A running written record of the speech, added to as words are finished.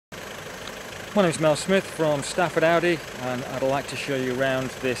My name is Mel Smith from Stafford Audi, and I'd like to show you around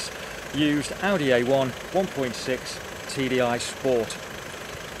this used Audi A1 1.6 TDI Sport.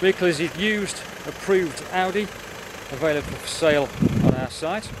 The vehicle is a used, approved Audi, available for sale on our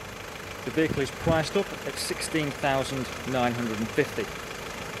site. The vehicle is priced up at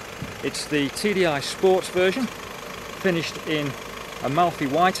 $16,950. It's the TDI Sports version, finished in Amalfi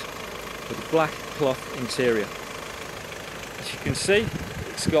white with a black cloth interior. As you can see,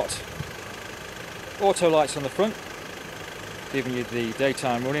 it's got auto lights on the front, giving you the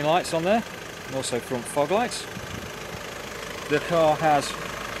daytime running lights on there, and also front fog lights. The car has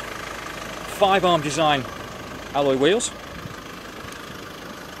 5-arm design alloy wheels.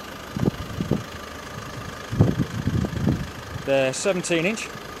 They're 17-inch,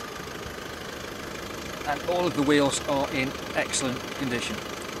 and all of the wheels are in excellent condition.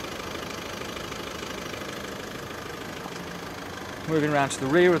 Moving around to the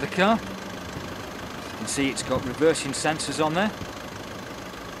rear of the car, you can see it's got reversing sensors on there.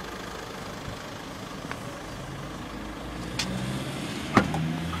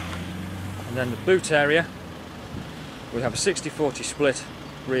 And then the boot area, we have a 60-40 split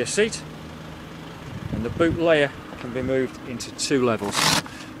rear seat, and the boot layer can be moved into 2 levels.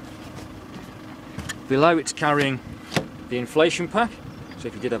 Below it's carrying the inflation pack, so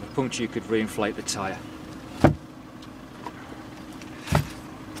if you did have a puncture you could re-inflate the tyre.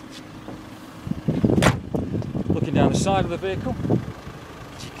 Looking down the side of the vehicle,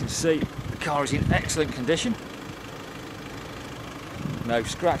 as you can see, the car is in excellent condition. No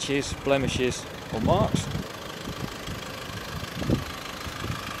scratches, blemishes or marks.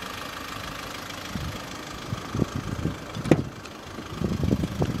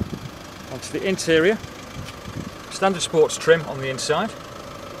 Onto the interior, standard sports trim on the inside.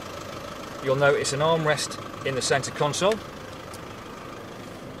 You'll notice an armrest in the centre console.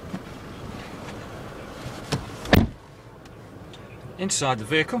 Inside the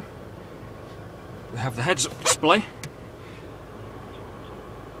vehicle, we have the heads-up display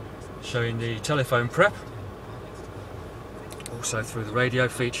showing the telephone prep, also through the radio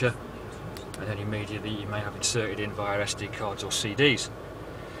feature and any media that you may have inserted in via SD cards or CDs.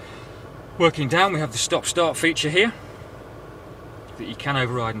 Working down, we have the stop-start feature here that you can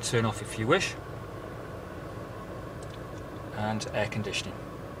override and turn off if you wish, and air conditioning.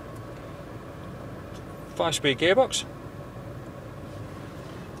 5-speed gearbox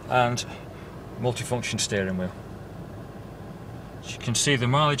and multifunction steering wheel. As you can see, the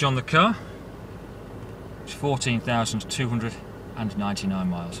mileage on the car is 14,299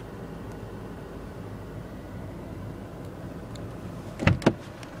 miles.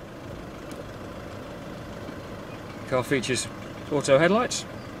 The car features auto headlights,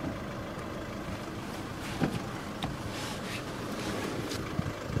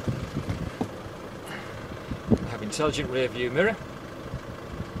 have intelligent rear view mirror,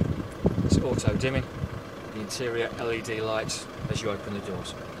 it's auto dimming, the interior LED lights as you open the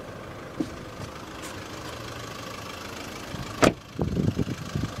doors.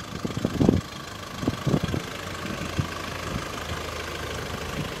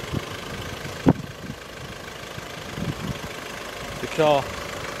 The car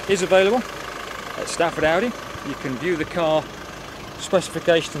is available at Stafford Audi. You can view the car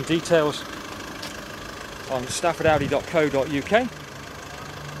specification and details on staffordaudi.co.uk.